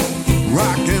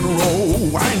rock and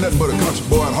roll. I ain't nothing but a country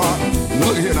boy at heart.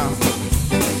 Look here now.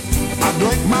 I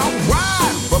drink my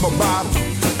wine from a bottle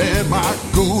and my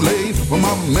Kool-Aid from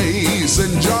a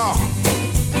mason jar.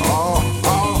 Oh,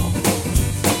 oh.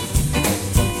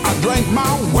 I drink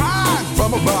my wine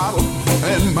from a bottle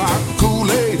and my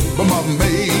Kool-Aid from a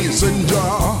mason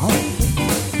jar.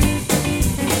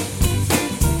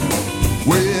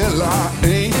 Well, I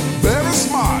ain't very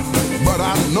smart, but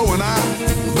I know when I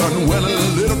done went a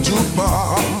little too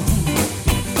far.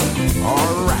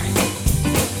 All right.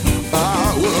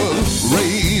 I was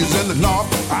raised in the north.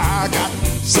 I got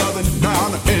Southern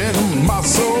down in my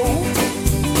soul.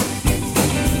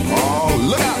 Oh,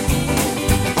 look out.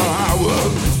 I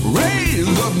was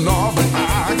raised up north, but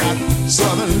I got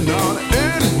Southern down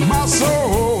in my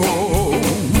soul.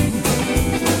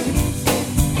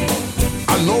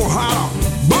 I know how to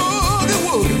boogie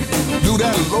woogie, do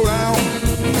that low down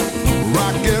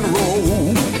rock and roll.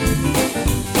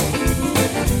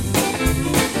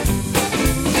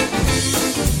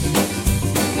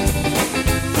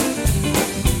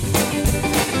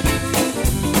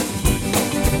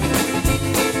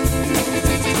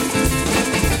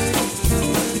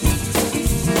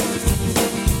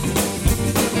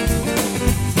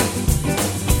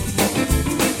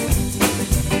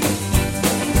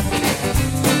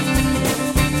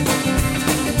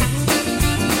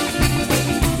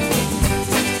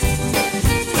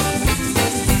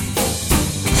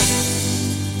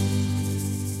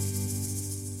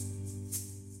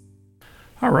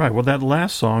 All right, well, that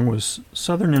last song was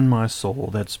Southern in My Soul.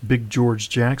 That's Big George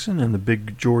Jackson and the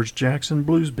Big George Jackson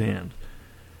Blues Band.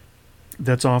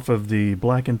 That's off of the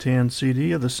Black and Tan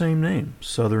CD of the same name,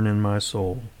 Southern in My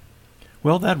Soul.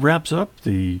 Well, that wraps up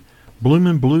the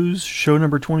Bloomin' Blues show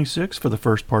number 26 for the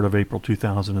first part of April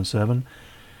 2007.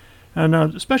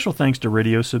 And special thanks to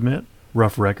Radio Submit,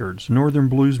 Rough Records, Northern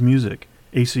Blues Music,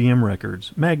 ACM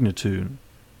Records, Magnitude,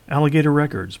 Alligator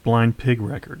Records, Blind Pig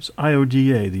Records,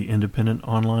 IODA, the Independent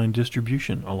Online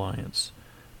Distribution Alliance,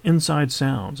 Inside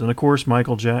Sounds, and of course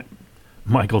Michael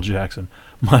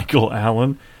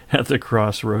Allen at the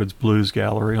Crossroads Blues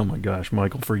Gallery. Oh my gosh,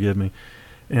 Michael, forgive me.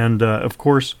 And of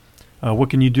course, what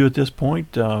can you do at this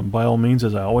point? By all means,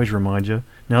 as I always remind you,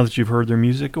 now that you've heard their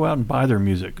music, go out and buy their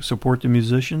music, support the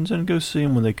musicians, and go see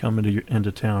them when they come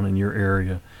into town in your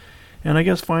area. And I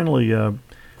guess finally,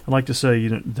 I'd like to say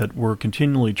that we're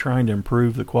continually trying to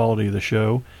improve the quality of the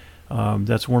show.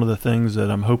 That's one of the things that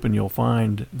I'm hoping you'll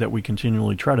find, that we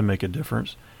continually try to make a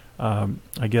difference.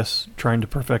 I guess trying to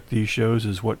perfect these shows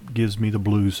is what gives me the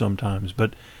blues sometimes.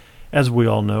 But as we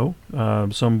all know,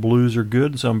 some blues are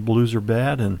good, some blues are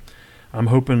bad, and I'm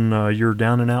hoping your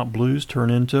down-and-out blues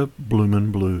turn into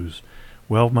bloomin' blues.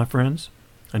 Well, my friends,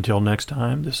 until next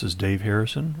time, this is Dave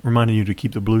Harrison, reminding you to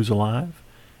keep the blues alive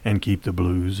and keep the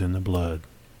blues in the blood.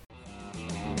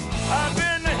 I've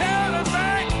been held and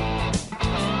back,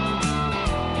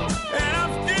 and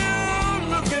I'm still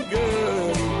looking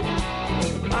good.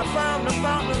 I found the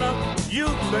fountain of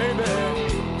youth, baby.